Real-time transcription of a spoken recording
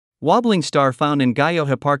Wobbling star found in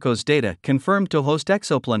Gaia-Hipparcos data confirmed to host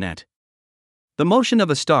exoplanet. The motion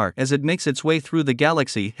of a star as it makes its way through the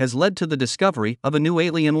galaxy has led to the discovery of a new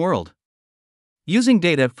alien world. Using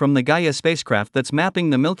data from the Gaia spacecraft that's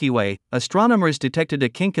mapping the Milky Way, astronomers detected a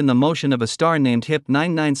kink in the motion of a star named HIP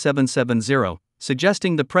 99770,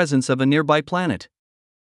 suggesting the presence of a nearby planet.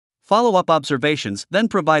 Follow-up observations then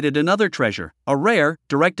provided another treasure, a rare,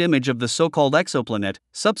 direct image of the so-called exoplanet,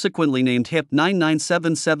 subsequently named HIP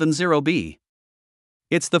 99770b.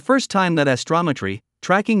 It's the first time that astrometry,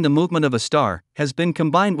 tracking the movement of a star, has been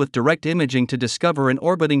combined with direct imaging to discover an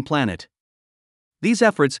orbiting planet. These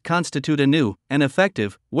efforts constitute a new, and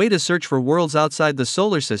effective, way to search for worlds outside the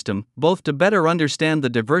solar system, both to better understand the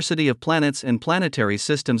diversity of planets and planetary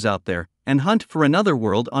systems out there, and hunt for another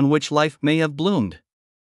world on which life may have bloomed.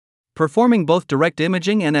 Performing both direct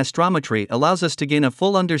imaging and astrometry allows us to gain a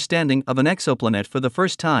full understanding of an exoplanet for the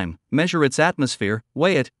first time, measure its atmosphere,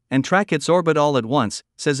 weigh it, and track its orbit all at once,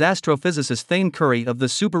 says astrophysicist Thane Curry of the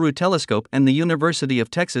Subaru Telescope and the University of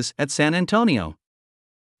Texas at San Antonio.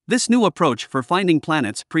 This new approach for finding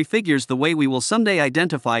planets prefigures the way we will someday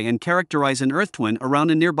identify and characterize an Earth twin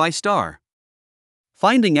around a nearby star.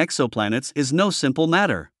 Finding exoplanets is no simple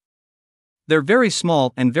matter. They're very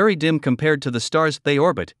small and very dim compared to the stars they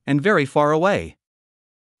orbit, and very far away.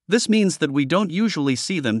 This means that we don't usually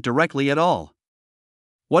see them directly at all.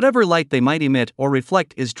 Whatever light they might emit or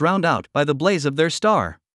reflect is drowned out by the blaze of their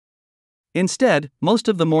star. Instead, most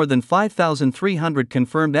of the more than 5,300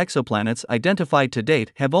 confirmed exoplanets identified to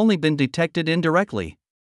date have only been detected indirectly.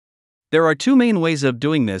 There are two main ways of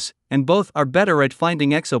doing this, and both are better at finding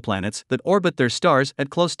exoplanets that orbit their stars at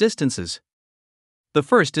close distances. The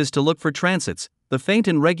first is to look for transits, the faint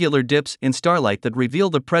and regular dips in starlight that reveal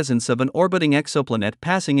the presence of an orbiting exoplanet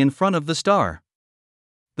passing in front of the star.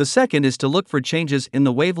 The second is to look for changes in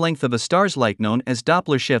the wavelength of a star's light known as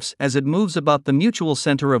Doppler shifts as it moves about the mutual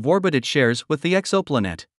center of orbit it shares with the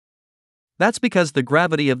exoplanet. That's because the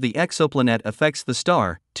gravity of the exoplanet affects the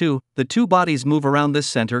star, too. The two bodies move around this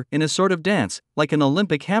center in a sort of dance, like an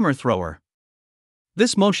Olympic hammer thrower.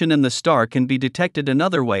 This motion in the star can be detected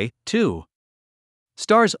another way, too.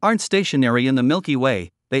 Stars aren't stationary in the Milky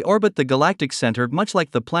Way, they orbit the galactic center much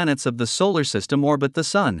like the planets of the solar system orbit the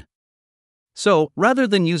Sun. So, rather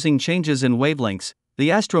than using changes in wavelengths, the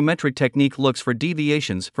astrometric technique looks for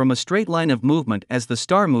deviations from a straight line of movement as the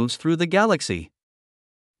star moves through the galaxy.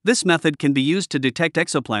 This method can be used to detect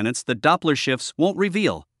exoplanets that Doppler shifts won't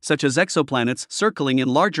reveal, such as exoplanets circling in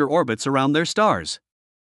larger orbits around their stars.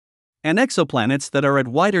 And exoplanets that are at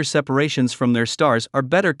wider separations from their stars are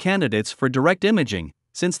better candidates for direct imaging,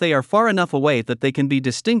 since they are far enough away that they can be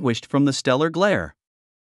distinguished from the stellar glare.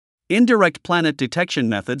 Indirect planet detection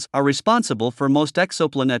methods are responsible for most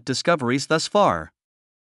exoplanet discoveries thus far.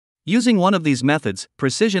 Using one of these methods,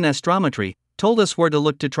 precision astrometry, told us where to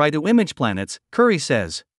look to try to image planets, Curry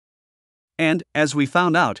says. And, as we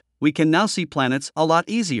found out, we can now see planets a lot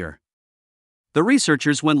easier. The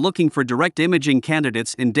researchers went looking for direct imaging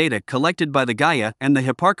candidates in data collected by the Gaia and the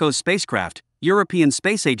Hipparcos spacecraft, European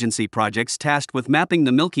Space Agency projects tasked with mapping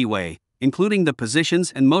the Milky Way, including the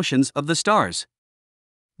positions and motions of the stars.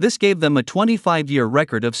 This gave them a 25-year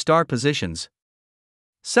record of star positions.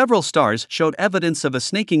 Several stars showed evidence of a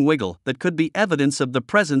snaking wiggle that could be evidence of the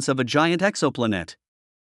presence of a giant exoplanet.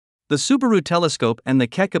 The Subaru Telescope and the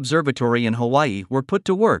Keck Observatory in Hawaii were put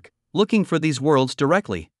to work, looking for these worlds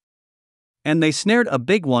directly. And they snared a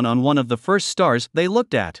big one on one of the first stars they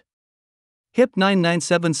looked at. HIP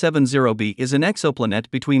 99770b is an exoplanet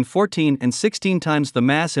between 14 and 16 times the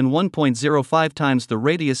mass and 1.05 times the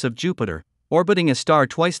radius of Jupiter, orbiting a star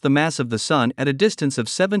twice the mass of the Sun at a distance of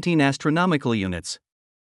 17 astronomical units.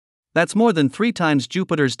 That's more than 3 times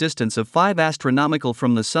Jupiter's distance of 5 astronomical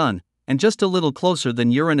from the Sun, and just a little closer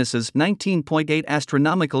than Uranus's 19.8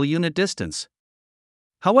 astronomical unit distance.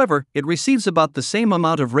 However, it receives about the same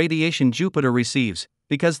amount of radiation Jupiter receives,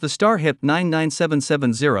 because the star HIP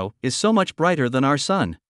 99770 is so much brighter than our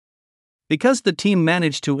Sun. Because the team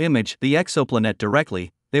managed to image the exoplanet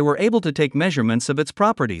directly, they were able to take measurements of its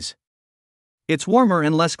properties. It's warmer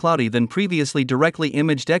and less cloudy than previously directly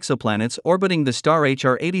imaged exoplanets orbiting the star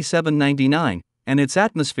HR 8799, and its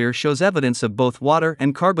atmosphere shows evidence of both water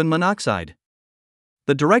and carbon monoxide.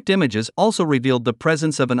 The direct images also revealed the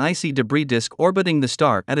presence of an icy debris disk orbiting the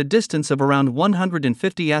star at a distance of around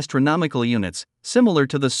 150 astronomical units, similar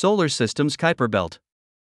to the solar system's Kuiper belt.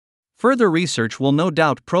 Further research will no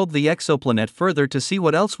doubt probe the exoplanet further to see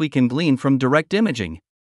what else we can glean from direct imaging.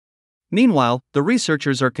 Meanwhile, the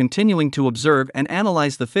researchers are continuing to observe and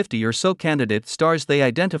analyze the 50 or so candidate stars they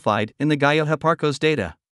identified in the Gaia-Hipparcos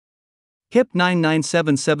data. HIP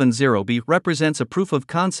 99770b represents a proof of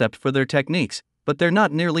concept for their techniques, but they're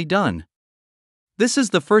not nearly done. This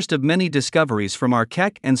is the first of many discoveries from our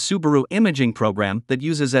Keck and Subaru imaging program that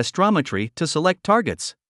uses astrometry to select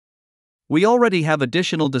targets. We already have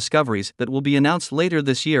additional discoveries that will be announced later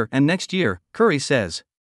this year and next year, Curry says.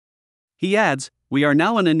 He adds, "We are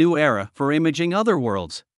now in a new era for imaging other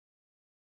worlds.